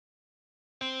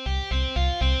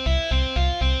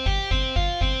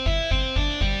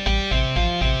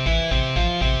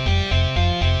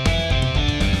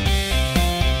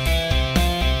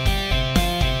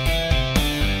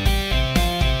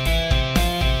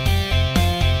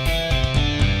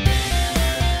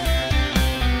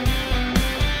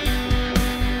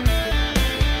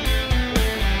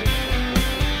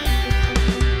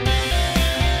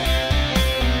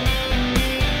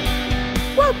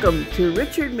Welcome to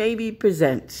Richard Mabey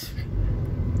Presents.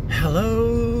 Hello,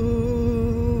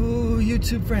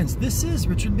 YouTube friends. This is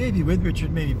Richard Mabey with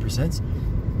Richard Mabey Presents.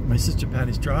 My sister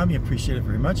Patty's drawing. I appreciate it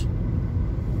very much.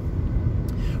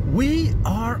 We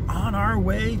are on our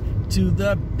way to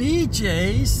the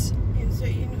BJ's. And so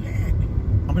you know that.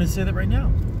 I'm going to say that right now.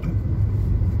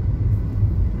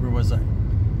 Where was I?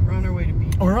 We're on our way to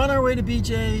BJ's. We're on our way to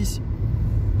BJ's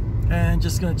and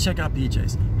just going to check out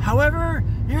BJ's. However,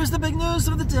 here's the big news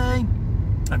of the day.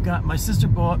 I've got my sister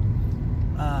bought.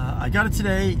 I got it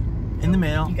today in the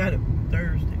mail. You got it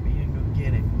Thursday, but you didn't go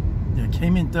get it. Yeah, it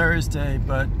came in Thursday,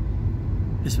 but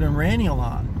it's been raining a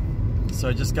lot. So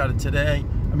I just got it today.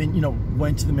 I mean, you know,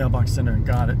 went to the mailbox center and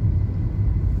got it.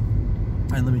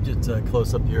 And let me just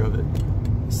close up here of it.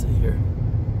 Let's see here.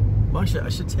 Well, actually, I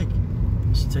should take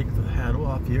the hat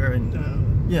off here.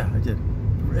 And yeah, I did.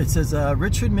 It says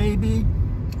Richard Mabey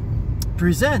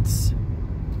Presents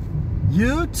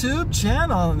YouTube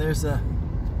channel, and there's a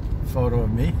photo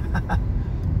of me.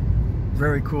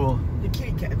 Very cool. The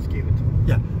kitty cats gave it to me.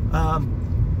 Yeah.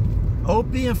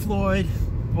 Opie and Floyd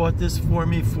bought this for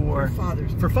me for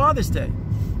Father's Day.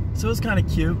 So it's kind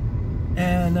of cute.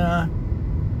 And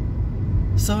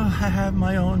so I have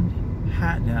my own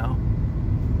hat now.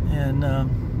 And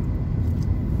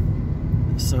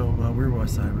so where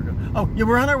was I? Oh, yeah,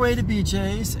 we're on our way to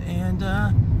BJ's and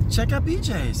check out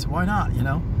BJ's. Why not, you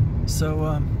know?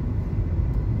 So,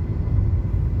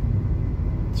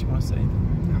 do you want to say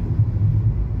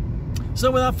anything? No. So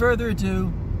without further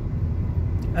ado,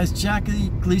 as Jackie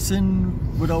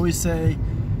Gleason would always say,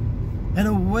 and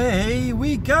away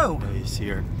we go. He's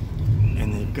here,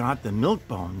 and they've got the milk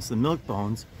bones. The milk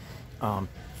bones,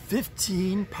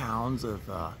 15 pounds of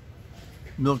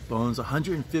milk bones,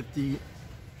 150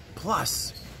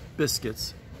 plus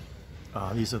biscuits.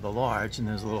 These are the large, and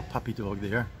there's a little puppy dog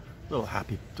there, little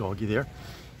happy doggy there,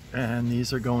 and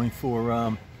these are going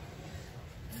for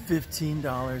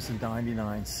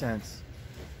 $15.99.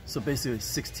 So basically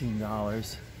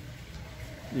 $16.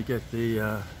 You get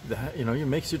the you know, it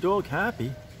makes your dog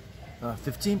happy.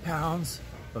 15 pounds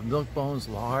of milk bones,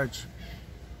 large,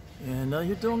 and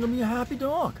your dog gonna be a happy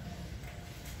dog.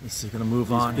 Let's see, gonna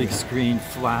move on. Big screen,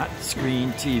 flat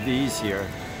screen TVs here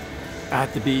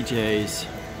at the BJ's.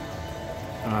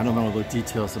 I don't know all the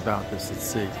details about this. Let's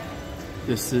see.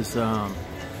 This is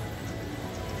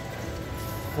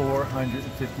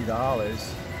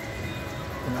 $450,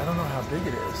 and I don't know how big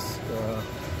it is.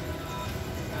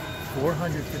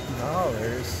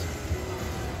 $450,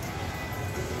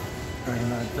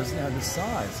 and it doesn't have the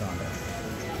size on it.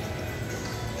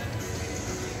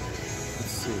 Let's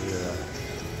see.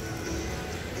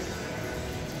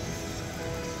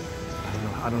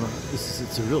 I don't know.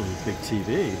 It's a really big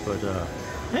TV, but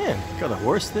man, got a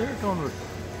horse there going with.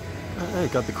 Hey,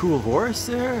 got the cool horse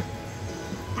there.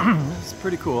 It's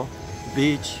pretty cool.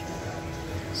 Beach.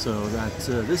 So that's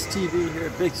this TV here,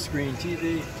 big screen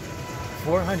TV,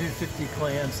 450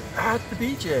 clams at the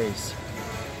BJ's.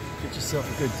 Get yourself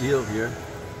a good deal here.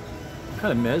 I'm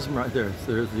kind of mesmerized there.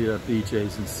 There's the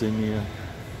BJ's insignia.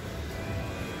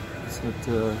 It's got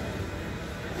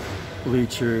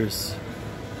bleachers,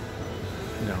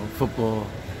 you know, football,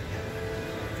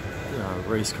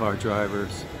 race car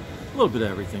drivers, a little bit of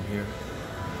everything here.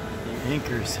 The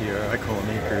inkers here, I call them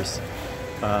inkers.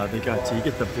 They got you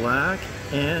get the black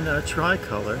and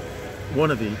tricolor, one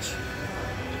of each.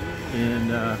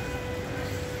 And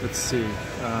let's see,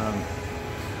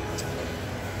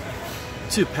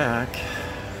 2-pack,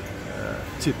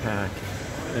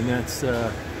 and that's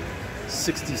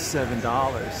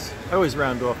 $67. I always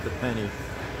round off the penny.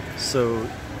 So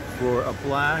for a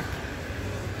black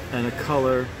and a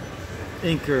color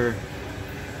inker,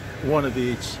 one of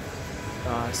each,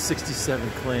 67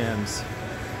 clams.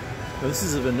 Now this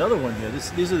is another one here.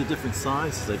 These are the different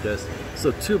sizes, I guess.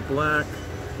 So 2 black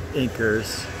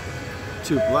inkers,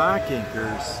 2 black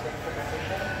inkers.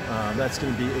 That's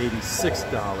going to be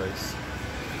 $86.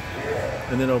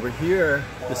 And then over here,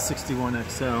 the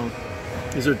 61XL.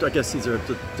 These are, I guess, these are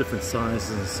different sizes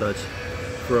and such.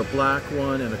 For a black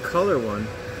one and a color one,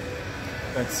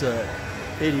 that's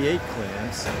 88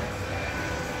 clams.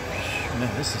 Man,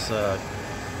 these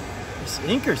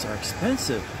inkers are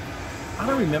expensive. I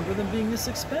don't remember them being this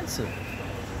expensive.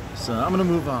 So I'm gonna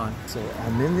move on. So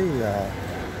I'm in the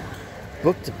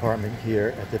book department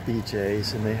here at the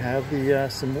BJ's, and they have the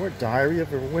some more Diary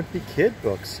of a Wimpy Kid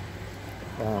books.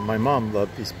 My mom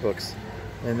loved these books,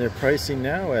 and they're pricing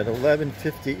now at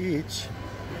 $11.50 each.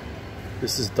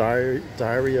 This is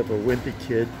Diary of a Wimpy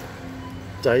Kid,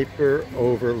 Diaper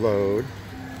Overload.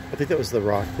 I think that was the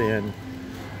rock band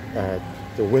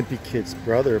the Wimpy Kid's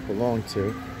brother belonged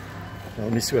to. Now,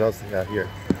 let me see what else they got here.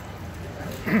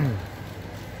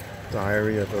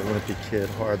 Diary of a Wimpy Kid,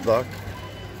 Hard Luck.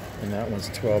 And that one's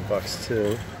 12 bucks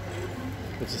too.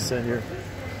 What's it say here?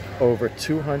 Over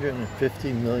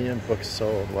 250 million books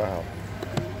sold. Wow.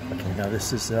 Okay, now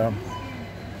this is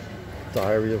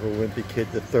Diary of a Wimpy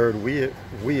Kid, the third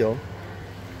wheel.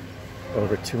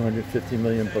 Over 250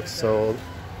 million books sold.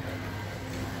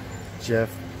 Jeff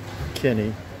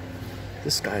Kinney.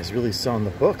 This guy's really selling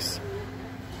the books.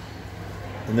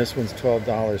 And this one's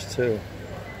 $12 too.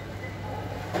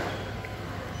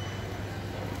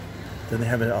 Then they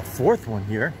have a fourth one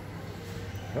here.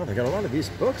 Oh, they got a lot of these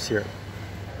books here.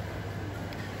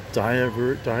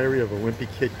 Diary of a Wimpy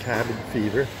Kid, Cabin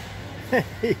Fever.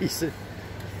 he's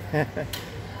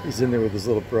in there with his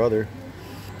little brother.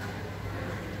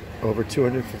 Over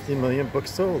 250 million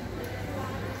books sold.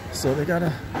 So they got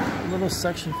a little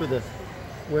section for the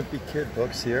Wimpy Kid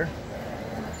books here.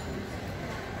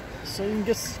 So you can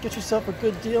get yourself a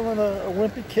good deal on a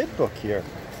Wimpy Kid book here.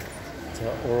 It's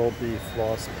Oral-B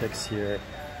floss picks here.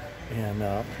 And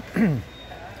I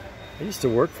used to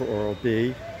work for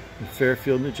Oral-B in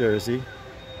Fairfield, New Jersey.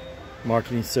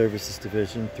 Marketing Services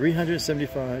Division.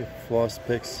 375 floss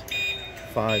picks,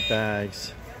 5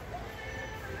 bags.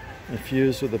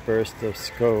 Infused with a burst of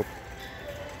scope.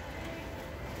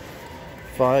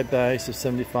 5 bags of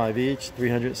 75 each,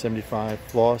 375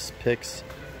 floss picks,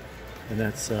 and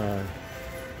that's 10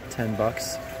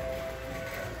 bucks.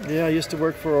 Yeah, I used to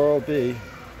work for Oral-B.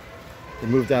 They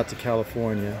moved out to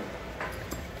California.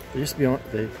 They used to be on,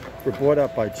 they were bought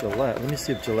out by Gillette. Let me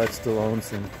see if Gillette still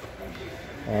owns them.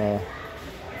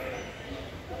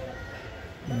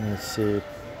 Let's see,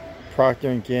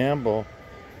 Procter & Gamble.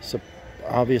 So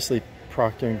obviously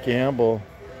Procter & Gamble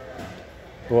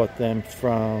bought them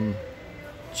from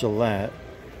Gillette,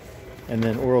 and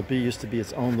then Oral-B used to be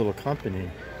its own little company.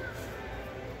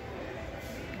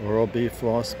 Oral-B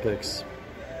floss picks.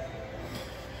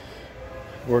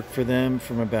 Worked for them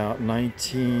from about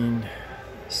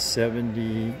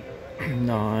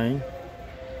 1979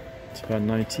 to about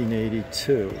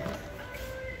 1982.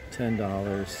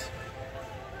 $10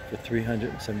 for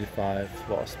 375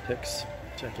 floss picks.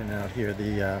 Checking out here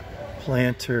the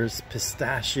Planters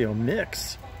Pistachio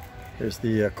Mix. There's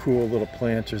the cool little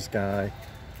Planters guy.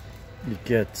 You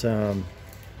get 1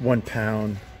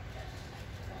 pound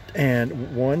and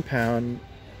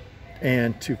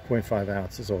 2.5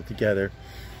 ounces all together.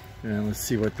 And let's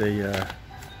see what they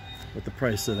what the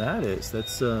price of that is.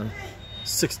 That's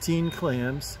 16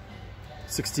 clams,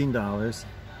 $16,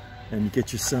 and you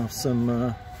get yourself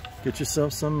some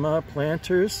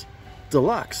Planters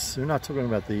Deluxe. We're not talking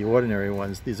about the ordinary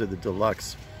ones. These are the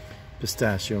Deluxe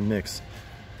Pistachio Mix,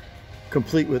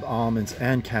 complete with almonds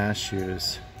and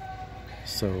cashews.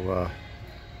 So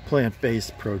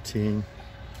plant-based protein.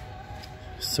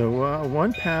 So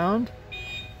 1 pound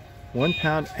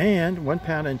and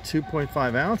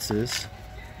 2.5 ounces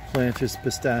Planters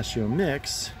Pistachio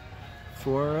Mix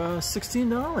for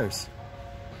 $16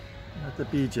 at the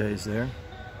BJ's there.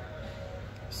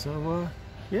 So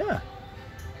yeah,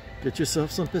 get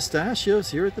yourself some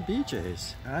pistachios here at the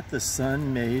BJ's. At the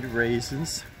Sun-Made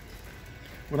Raisins.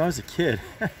 When I was a kid,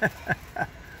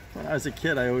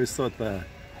 I always thought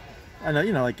I know,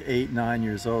 you know, like 8, 9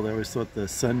 years old, I always thought the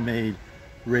Sun-Made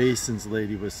Raisins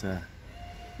lady was,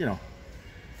 you know,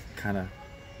 kind of,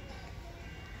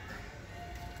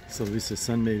 so these are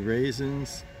Sun-Made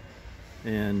Raisins,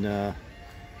 and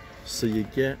so you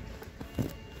get,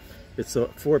 it's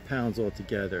 4 pounds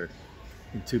altogether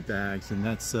in 2 bags, and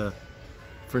that's for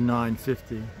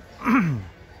 $9.50.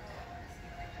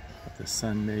 The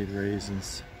Sun-Made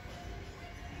Raisins.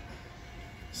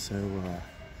 So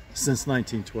since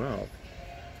 1912.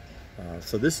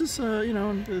 So this is you know,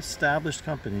 an established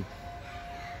company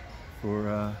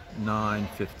for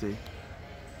 $9.50.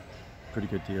 Pretty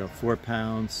good deal. 4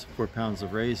 pounds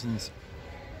of raisins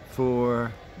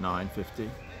for $9.50.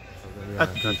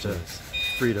 At the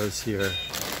Fritos here,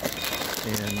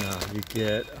 and you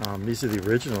get these are the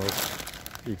originals.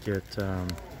 You get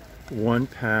 1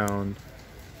 pound,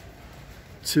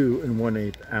 2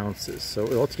 1/8 ounces. So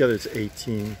altogether it's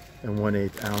 18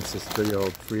 1/8 ounces for the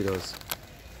old Fritos.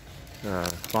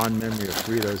 Fond memory of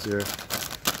Fritos here.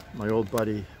 My old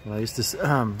buddy, when I used to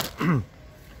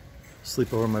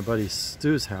sleep over at my buddy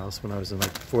Stu's house when I was in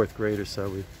like 4th grade or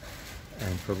so,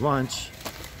 and for lunch,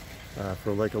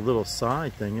 for like a little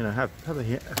side thing, you know, have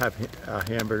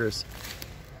hamburgers,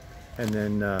 and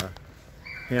then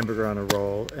hamburger on a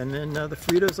roll, and then the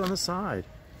Fritos on the side.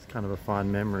 It's kind of a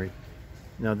fond memory.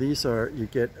 Now these are, you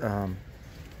get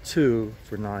 2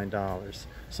 for $9.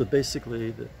 So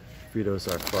basically the Fritos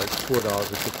are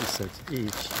 $4.50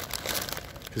 each.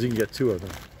 because you can get 2 of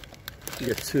them. You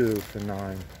get 2 for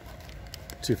 $9.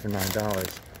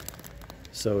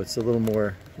 So it's a little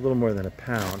more than a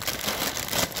pound.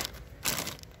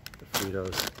 The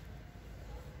Fritos.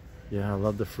 Yeah, I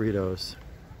love the Fritos.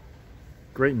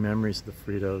 Great memories of the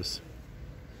Fritos.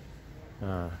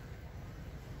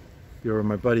 You were at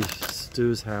my buddy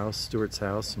Stuart's house,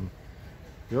 and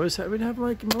we'd have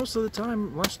like most of the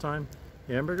time, lunchtime,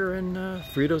 hamburger and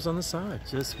Fritos on the side.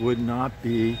 Just would not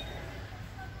be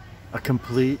a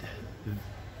complete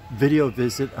video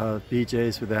visit of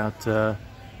BJ's without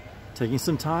taking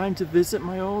some time to visit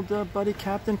my old buddy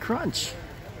Captain Crunch.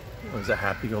 He was a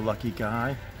happy-go-lucky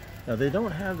guy. Now they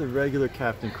don't have the regular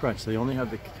Captain Crunch, they only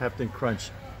have the Captain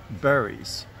Crunch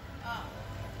berries.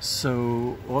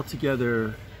 So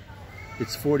altogether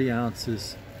it's 40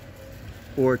 ounces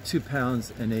or 2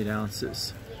 pounds and 8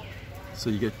 ounces. So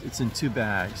you get, it's in 2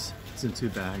 bags. It's in 2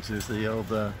 bags. There's the old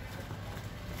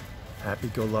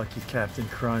happy-go-lucky Captain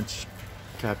Crunch.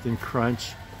 Captain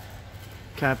Crunch's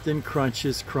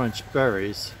Crunch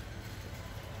Berries.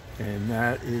 And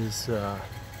that is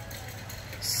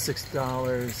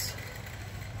 $6.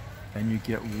 And you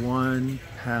get 1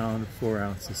 pound, 4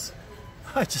 ounces.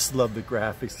 I just love the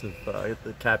graphics of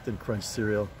the Captain Crunch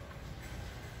cereal.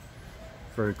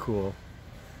 Very cool.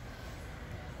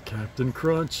 Captain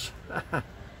Crunch.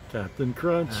 Captain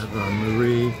Crunch.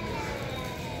 Marie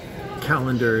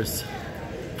Callender's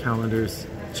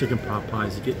chicken pot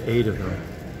pies. You get 8 of them.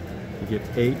 You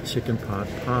get 8 chicken pot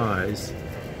pies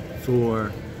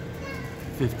for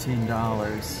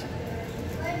 $15.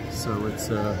 So it's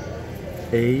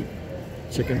 8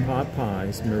 chicken pot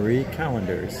pies, Marie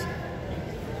Callender's,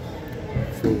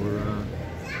 for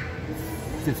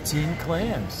 15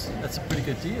 clams. That's a pretty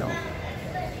good deal.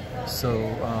 So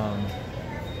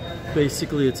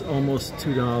basically it's almost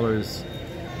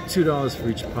 $2 for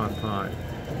each pot pie.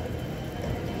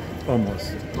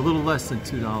 Almost. A little less than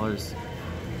 $2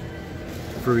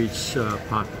 for each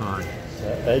pot pie.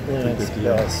 Eggland's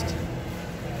best.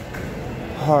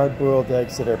 Hard-boiled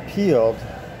eggs that are peeled,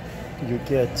 you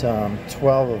get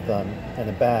 12 of them in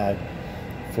a bag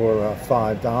for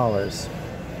 $5.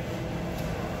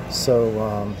 So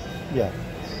yeah,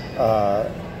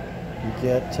 you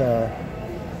get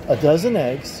a dozen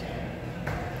eggs,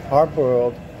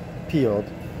 hard-boiled, peeled,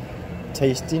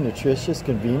 tasty, nutritious,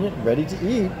 convenient, ready to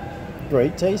eat,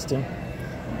 great tasting,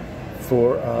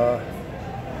 for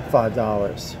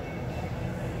 $5.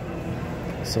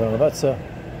 So that's a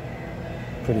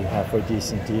pretty halfway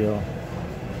decent deal.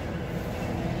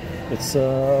 It's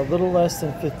a little less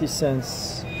than 50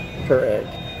 cents per egg.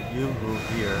 Yoo-hoo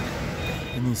here.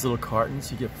 In these little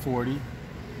cartons, you get 40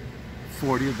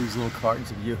 of these little cartons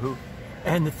of Yoo-hoo.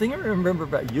 And the thing I remember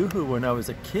about Yoo-hoo when I was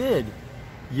a kid,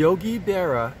 Yogi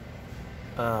Berra,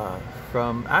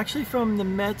 from the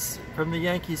Mets, from the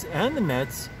Yankees and the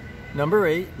Mets, number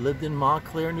 8, lived in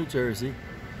Montclair, New Jersey.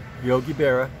 Yogi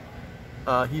Berra,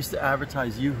 he used to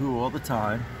advertise Yoo-hoo all the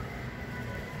time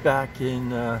back in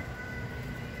the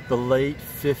late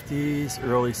 50s,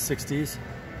 early 60s.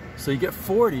 So you get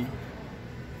 40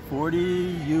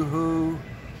 Yoo-hoo,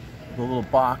 the little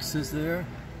boxes there,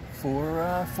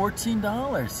 for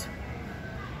 $14.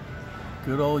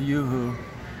 Good old Yoo-hoo.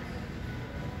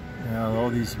 You know, all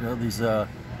these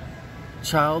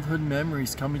childhood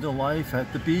memories coming to life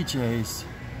at the BJ's.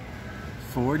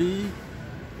 40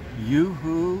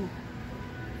 Yoo-hoo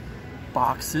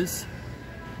boxes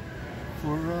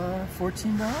for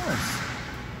 $14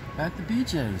 at the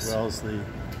BJ's. Wellesley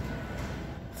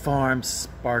Farm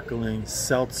Sparkling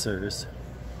Seltzers.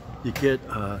 You get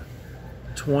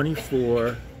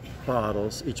 24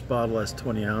 bottles. Each bottle has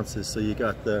 20 ounces. So you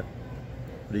got the,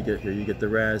 what do you get here? You get the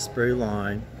raspberry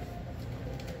lime.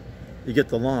 You get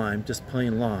the lime, just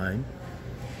plain lime.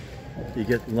 You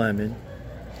get lemon.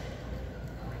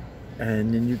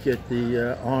 And then you get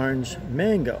the orange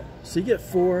mango. So you get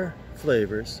 4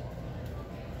 flavors,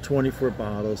 24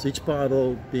 bottles, each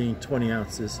bottle being 20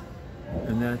 ounces.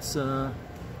 And that's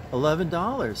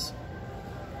 $11.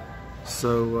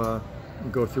 So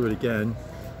we'll go through it again.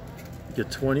 You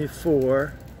get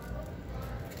 24.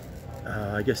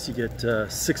 I guess you get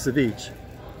 6 of each.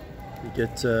 You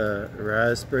get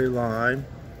raspberry lime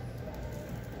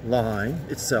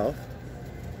itself,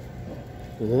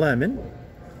 lemon,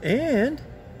 and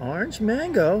orange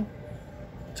mango.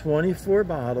 24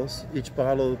 bottles, each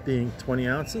bottle being 20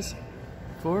 ounces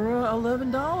for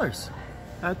 $11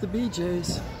 at the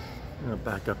BJ's. I'm gonna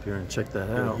back up here and check that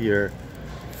out. Here,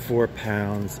 4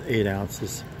 pounds, 8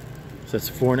 ounces. So that's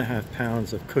 4.5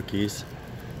 pounds of cookies.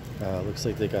 Looks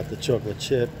like they got the chocolate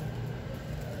chip.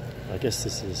 I guess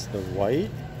this is the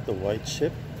white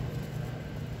chip.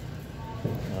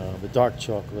 the dark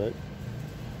chocolate,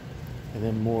 and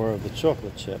then more of the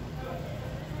chocolate chip.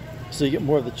 So you get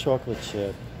more of the chocolate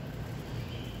chip,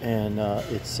 and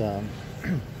it's let's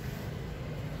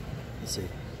see,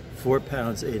 4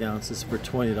 pounds 8 ounces for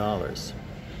 $20.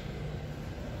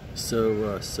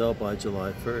 So sell by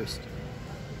July 1st.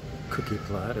 Cookie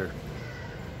platter.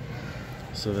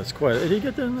 So that's quite. And you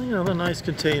get the the nice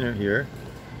container here.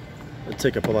 It'll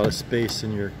take up a lot of space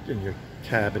in your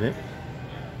cabinet,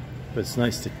 but it's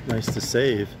nice to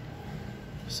save.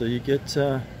 So you get.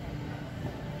 Let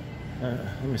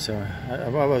me see. I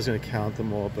was going to count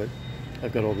them all, but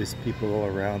I've got all these people all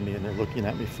around me, and they're looking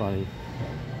at me funny.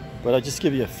 But I just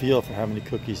give you a feel for how many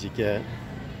cookies you get.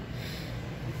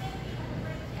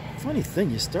 Funny thing,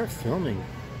 you start filming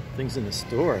things in the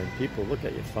store, and people look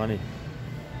at you funny.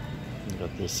 You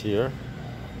got this here.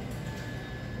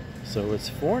 So it's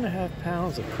 4.5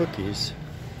 pounds of cookies.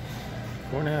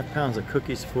 4.5 pounds of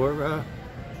cookies for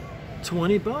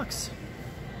 $20.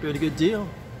 Pretty good deal.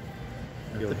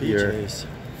 At the BJ's.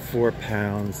 4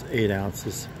 pounds 8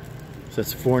 ounces. So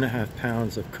that's 4.5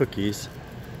 pounds of cookies.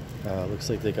 Looks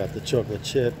like they got the chocolate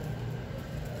chip.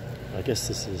 I guess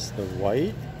this is the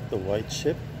white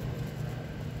chip.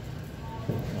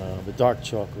 The dark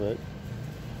chocolate,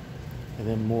 and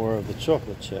then more of the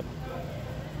chocolate chip.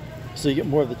 So you get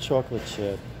more of the chocolate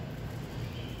chip,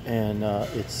 and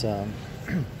it's let's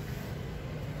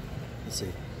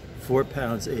see, 4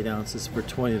 pounds 8 ounces for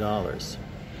 $20.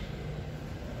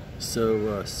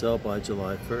 So sell by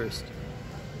July 1st.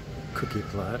 Cookie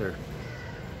platter.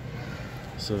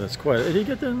 So that's quite. And you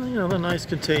get the the nice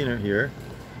container here.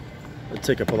 It'll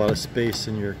take up a lot of space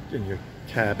in your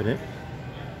cabinet,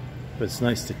 but it's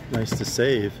nice to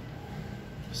save.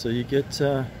 So you get.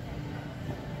 Let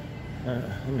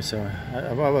me see.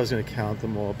 I was going to count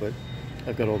them all, but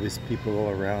I've got all these people all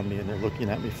around me, and they're looking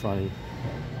at me funny.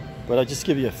 But I just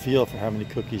give you a feel for how many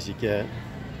cookies you get.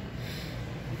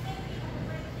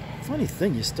 Funny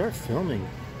thing, you start filming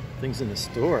things in the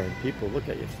store, and people look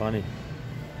at you funny.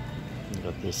 You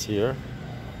got this here.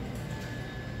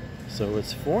 So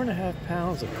it's 4.5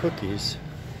 pounds of cookies.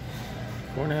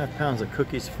 4.5 pounds of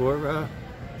cookies for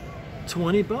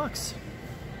 $20.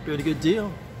 Pretty good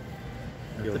deal.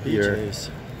 At the BJ's.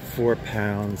 4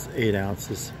 pounds 8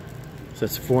 ounces. So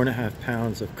that's 4.5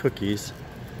 pounds of cookies.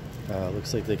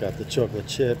 Looks like they got the chocolate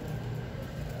chip.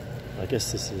 I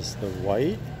guess this is the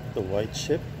white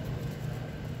chip.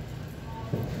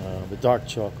 The dark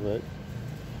chocolate,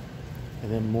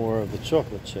 and then more of the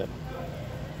chocolate chip.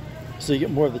 So you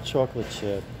get more of the chocolate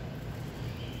chip,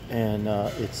 and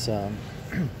it's let's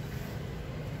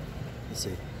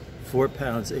see, 4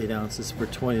 pounds 8 ounces for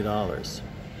 $20.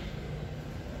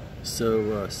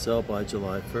 So sell by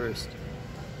July 1st.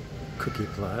 Cookie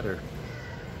platter.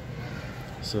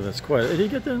 So that's quite. And you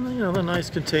get the the nice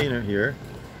container here.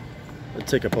 It'll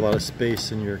take up a lot of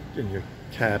space in your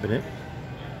cabinet,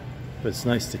 but it's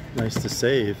nice to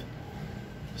save.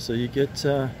 So you get.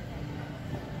 Let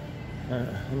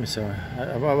me see.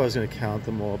 I was going to count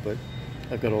them all, but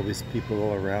I've got all these people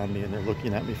all around me, and they're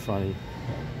looking at me funny.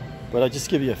 But I just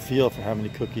give you a feel for how many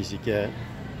cookies you get.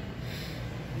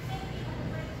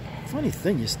 Funny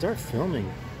thing, you start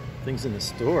filming things in the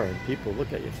store, and people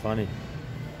look at you funny.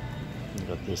 You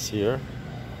got this here.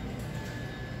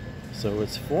 So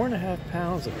it's 4.5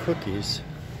 pounds of cookies.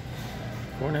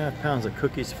 4.5 pounds of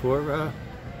cookies for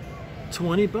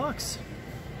 $20.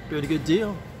 Pretty good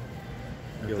deal.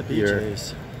 At the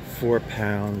BJ's. 4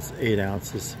 pounds 8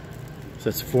 ounces. So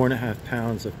that's 4.5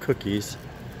 pounds of cookies.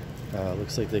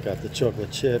 Looks like they got the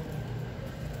chocolate chip.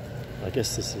 I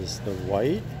guess this is the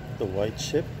white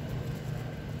chip.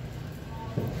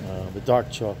 The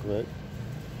dark chocolate,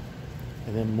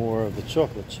 and then more of the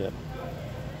chocolate chip.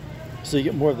 So you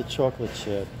get more of the chocolate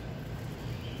chip,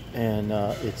 and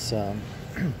it's let's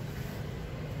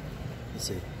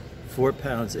see, 4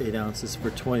 pounds 8 ounces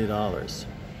for $20.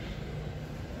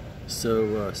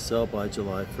 So sell by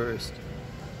July 1st.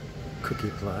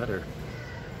 Cookie platter.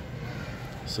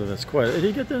 So that's quite. And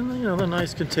you get the the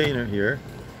nice container here.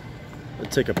 It'll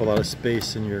take up a lot of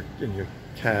space in your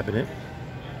cabinet,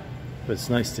 but it's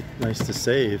nice to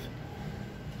save.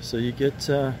 So you get.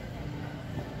 Let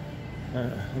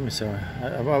me see.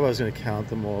 I was going to count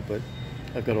them all, but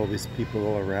I've got all these people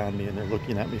all around me, and they're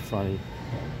looking at me funny.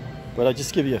 But I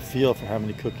just give you a feel for how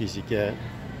many cookies you get.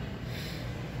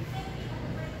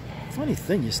 Funny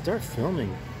thing, you start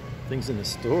filming things in the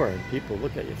store, and people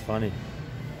look at you funny.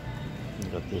 You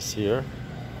got this here.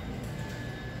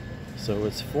 So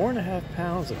it's 4.5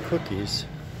 pounds of cookies.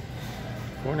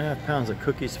 4.5 pounds of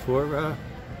cookies for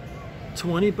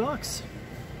 $20.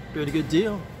 Pretty good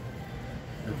deal.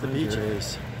 At the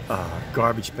BJ's.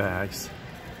 garbage bags,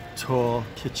 tall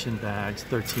kitchen bags,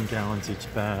 13 gallons each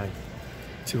bag,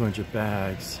 200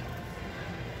 bags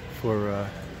for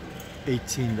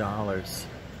 $18.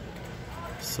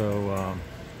 So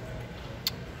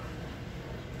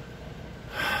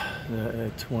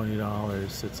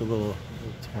 $20. It's a little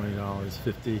 $20,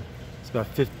 50. It's about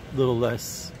little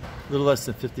less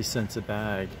than 50 cents a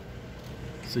bag.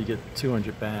 So you get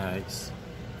 200 bags.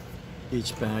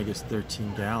 Each bag is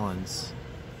 13 gallons.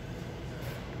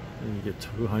 And you get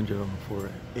 200 of them for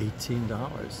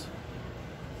 $18.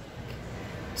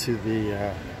 To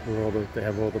the they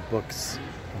have all the books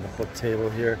on the book table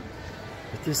here.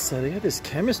 But this they have this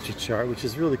chemistry chart, which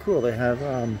is really cool. They have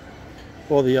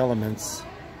all the elements,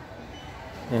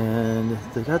 and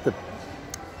they got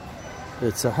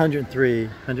it's 103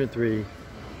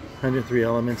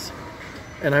 elements.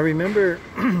 And I remember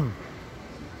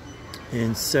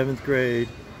in 7th grade,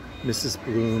 Mrs.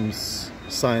 Bloom's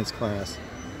science class,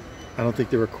 I don't think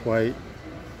there were quite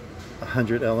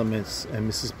 100 elements, and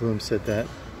Mrs. Bloom said that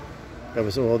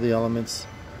was all the elements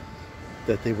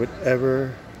that they would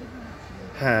ever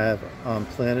have on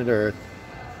planet Earth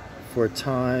for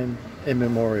time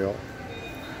immemorial.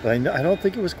 But I don't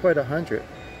think it was quite 100.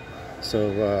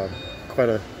 So quite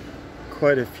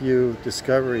a few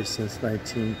discoveries since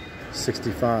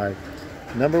 1965.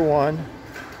 Number one,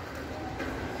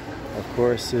 of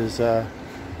course, is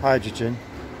hydrogen.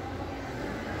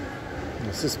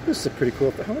 This is pretty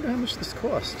cool. I wonder how much this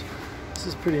cost. This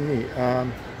is pretty neat.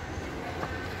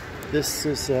 This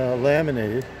is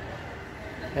laminated,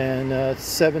 and it's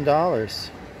 $7.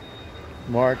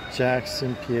 Mark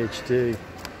Jackson, PhD.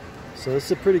 So this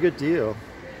is a pretty good deal.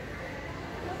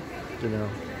 You know,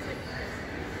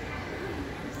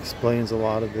 explains a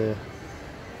lot of the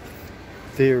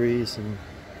theories and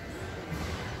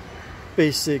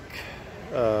basic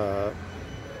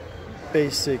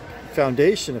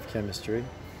foundation of chemistry.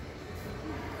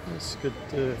 It's good,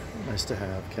 nice to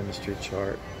have chemistry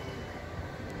chart.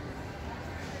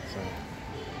 So,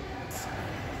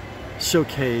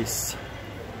 showcase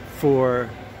for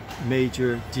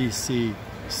major DC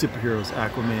superheroes: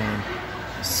 Aquaman,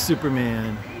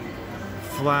 Superman,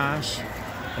 Flash,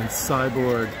 and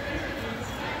Cyborg.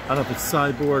 I don't know if it's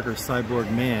Cyborg or Cyborg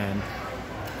Man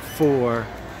for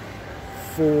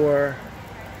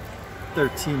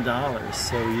 $13.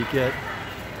 So you get,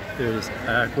 there's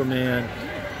Aquaman,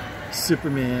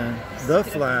 Superman, the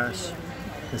Flash,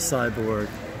 the Cyborg.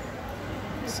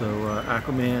 So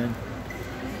Aquaman,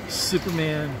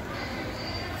 Superman,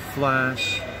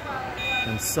 Flash,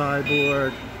 and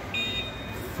Cyborg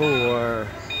for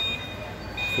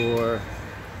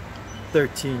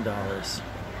 $13.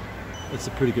 That's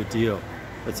a pretty good deal.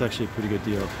 That's actually a pretty good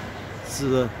deal. This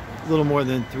is a little more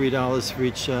than $3 for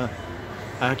each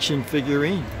action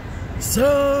figurine.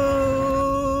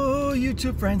 So,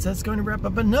 YouTube friends, that's going to wrap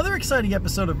up another exciting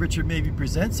episode of Richard Mabey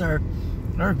Presents, our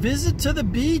visit to the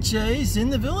BJ's in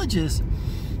the Villages.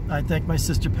 I thank my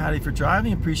sister Patty for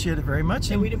driving. Appreciate it very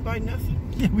much. And we didn't buy nothing.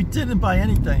 Yeah, we didn't buy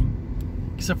anything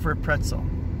except for a pretzel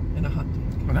And a hot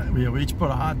dog. We each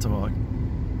bought a hot dog.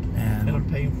 And I'm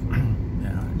paying for it.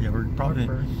 Yeah,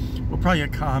 we'll probably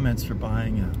get comments for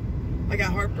buying I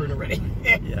got heartburn already.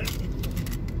 Yeah.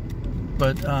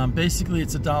 But basically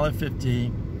it's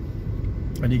 $1.50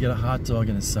 and you get a hot dog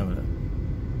and a soda.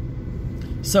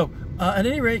 So at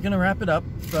any rate, gonna wrap it up.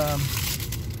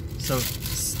 So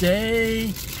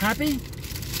stay happy,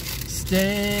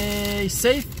 stay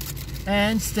safe,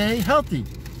 and stay healthy.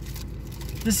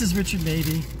 This is Richard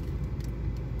Mabey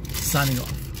signing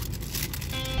off.